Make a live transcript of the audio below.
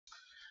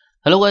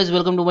Hello guys,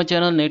 welcome to my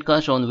channel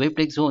NetCast on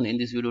WebTech Zone. In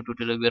this video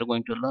tutorial, we are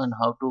going to learn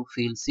how to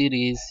fill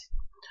series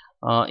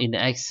in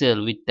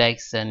Excel with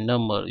text and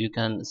number. You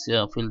can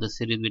fill the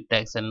series with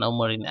text and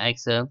number in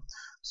Excel.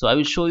 So I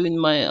will show you in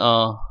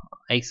my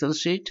Excel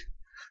sheet.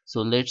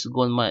 So let's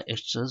go on my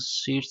Excel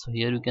sheet. So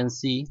here you can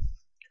see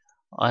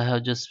I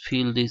have just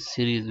filled this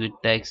series with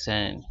text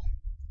and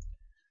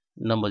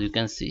number. You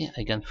can see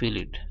I can fill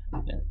it.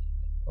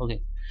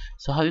 Okay.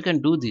 So how you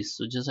can do this?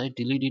 So just I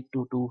delete it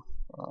to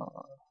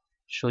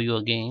show you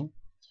again.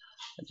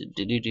 I just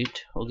delete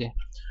it. Okay,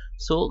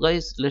 so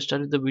guys, let's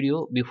start with the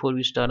video. Before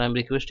we start, I'm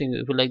requesting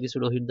you, if you like this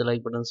video, hit the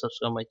like button,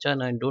 subscribe my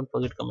channel, and don't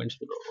forget comments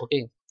below.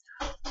 Okay,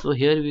 so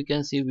here we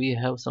can see we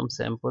have some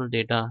sample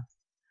data.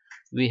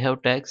 We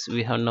have text,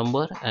 we have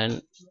number,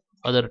 and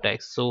other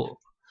text. So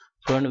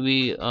front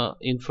we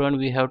in front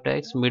we have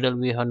text, middle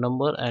we have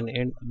number, and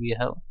end we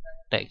have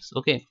text.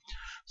 Okay,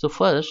 so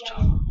first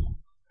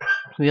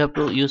we have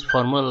to use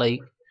formula. Like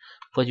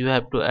first you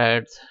have to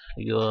add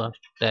your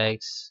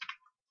text,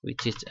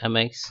 which is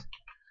mx,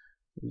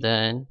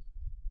 then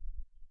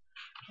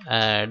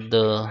add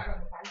the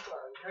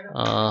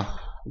uh,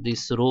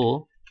 this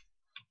row,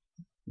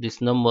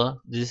 this number,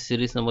 this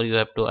series number you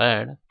have to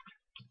add.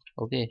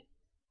 Okay,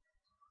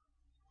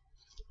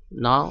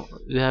 now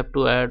you have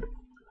to add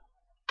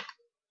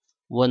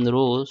one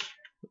rows,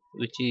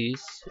 which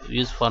is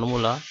use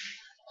formula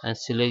and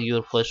select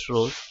your first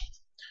rows.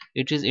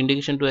 It is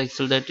indication to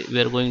Excel that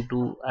we are going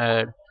to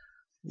add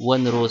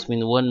one rows,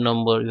 mean one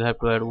number. You have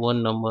to add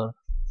one number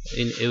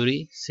in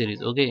every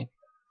series. Okay,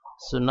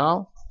 so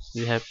now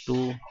you have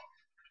to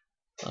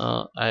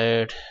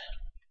add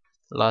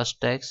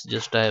last text.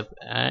 Just type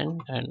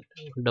and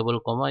double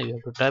comma, you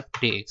have to type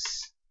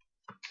text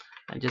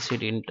and just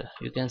hit enter.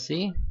 You can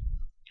see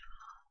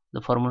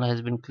the formula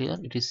has been clear.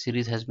 It is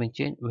series has been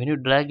changed. When you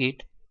drag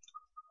it,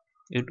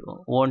 it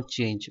won't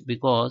change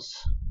because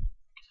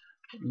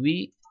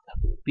we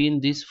pin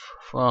this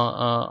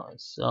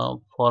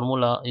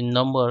formula in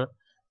number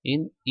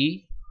in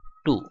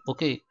E2.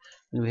 Okay,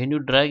 and when you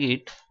drag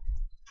it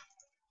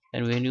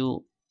and when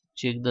you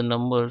check the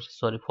numbers,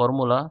 sorry,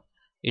 formula,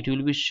 it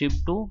will be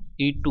shift to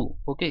E2.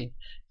 Okay,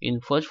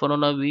 in first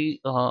formula we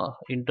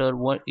enter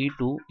one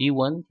E2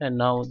 E1, and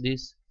now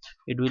this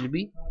it will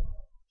be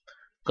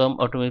come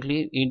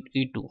automatically in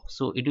E2,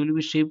 so it will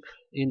be shift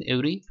in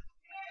every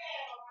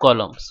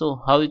column. So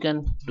how you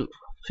can do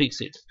fix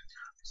it?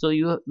 So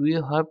we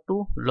have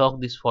to lock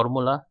this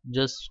formula.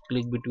 Just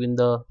click between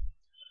the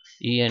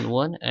E and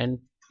 1 and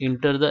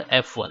enter the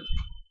F1,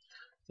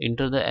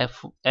 enter the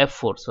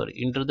F4, sorry,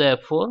 enter the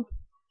F4.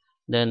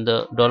 Then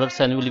the dollar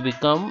sign will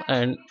become,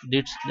 and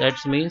that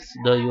means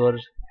the your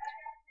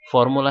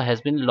formula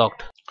has been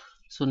locked.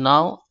 So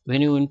now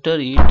when you enter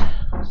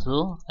it,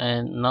 so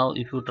and now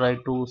if you try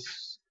to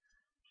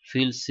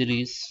fill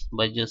series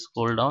by just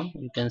scroll down,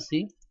 you can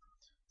see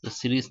the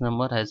series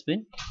number has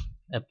been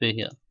appear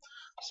here.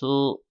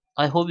 So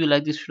I hope you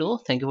like this video.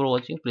 Thank you for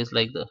watching. Please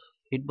like the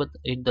hit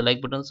the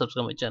like button,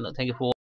 subscribe my channel. Thank you for